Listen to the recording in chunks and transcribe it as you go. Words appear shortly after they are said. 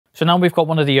So now we've got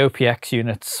one of the OPX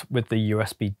units with the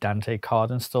USB DANTE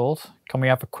card installed. Can we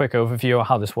have a quick overview of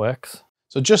how this works?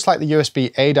 So just like the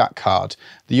USB ADAT card,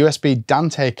 the USB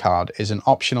DANTE card is an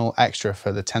optional extra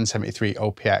for the 1073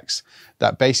 OPX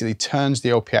that basically turns the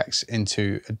OPX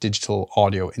into a digital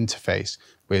audio interface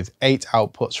with 8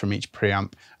 outputs from each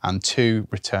preamp and 2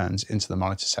 returns into the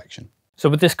monitor section. So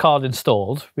with this card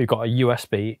installed, we've got a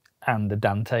USB and the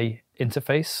DANTE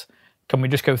interface. Can we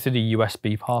just go through the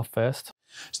USB part first?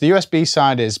 So the USB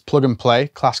side is plug and play,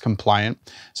 class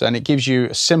compliant. And it gives you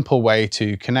a simple way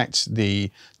to connect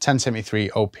the 1073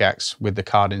 OPX with the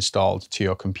card installed to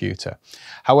your computer.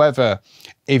 However,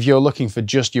 if you're looking for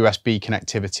just USB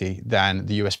connectivity, then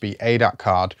the USB ADAT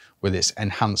card with its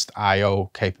enhanced I/O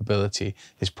capability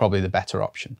is probably the better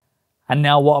option. And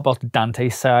now what about the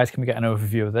DANTE side? Can we get an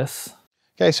overview of this?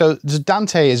 Okay, so the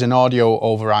DANTE is an audio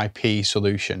over IP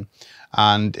solution,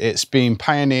 and it's been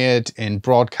pioneered in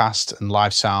broadcast and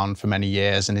live sound for many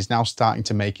years and is now starting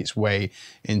to make its way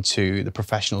into the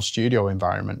professional studio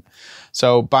environment.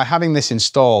 So by having this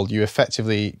installed, you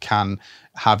effectively can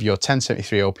have your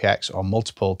 1073 OPX or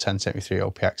multiple 1073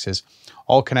 OPXs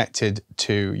all connected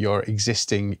to your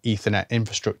existing Ethernet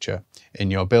infrastructure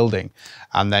in your building,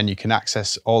 and then you can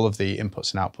access all of the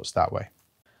inputs and outputs that way.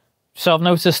 So I've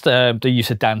noticed the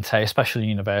use of DANTE, especially in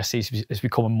universities, is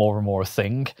becoming more and more a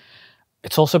thing.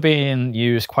 It's also being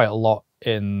used quite a lot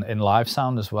in live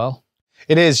sound as well.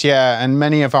 It is, yeah, and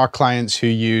many of our clients who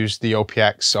use the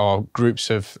OPX or groups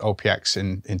of OPX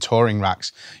in touring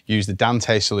racks use the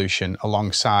DANTE solution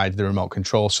alongside the remote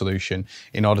control solution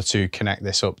in order to connect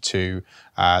this up to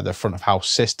the front of house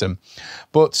system.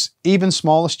 But even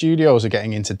smaller studios are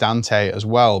getting into DANTE as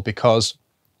well, because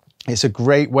it's a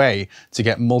great way to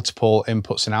get multiple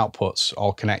inputs and outputs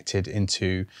all connected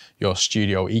into your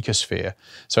studio ecosphere.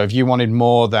 So if you wanted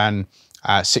more than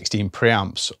 16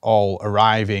 preamps all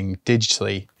arriving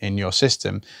digitally in your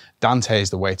system, DANTE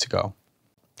is the way to go.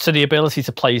 So the ability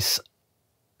to place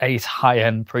 8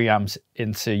 high-end preamps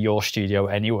into your studio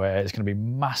anywhere is going to be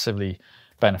massively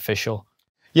beneficial.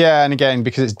 Yeah, and again,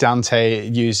 because it's DANTE,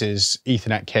 it uses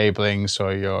Ethernet cabling, so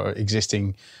your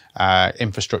existing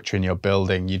infrastructure in your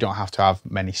building, you don't have to have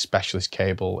many specialist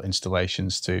cable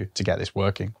installations to get this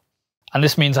working. And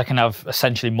this means I can have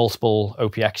essentially multiple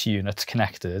OPX units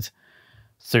connected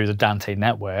through the DANTE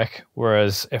network,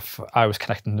 whereas if I was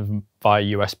connecting them via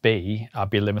USB, I'd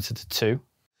be limited to 2.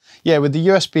 Yeah, with the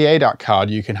USB ADAT card,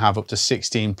 you can have up to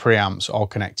 16 preamps all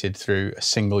connected through a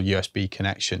single USB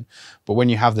connection. But when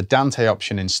you have the DANTE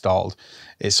option installed,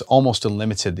 it's almost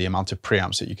unlimited the amount of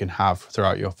preamps that you can have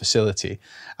throughout your facility.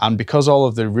 And because all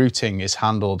of the routing is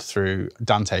handled through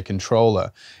DANTE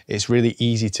controller, it's really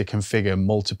easy to configure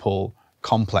multiple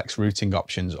complex routing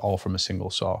options all from a single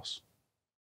source.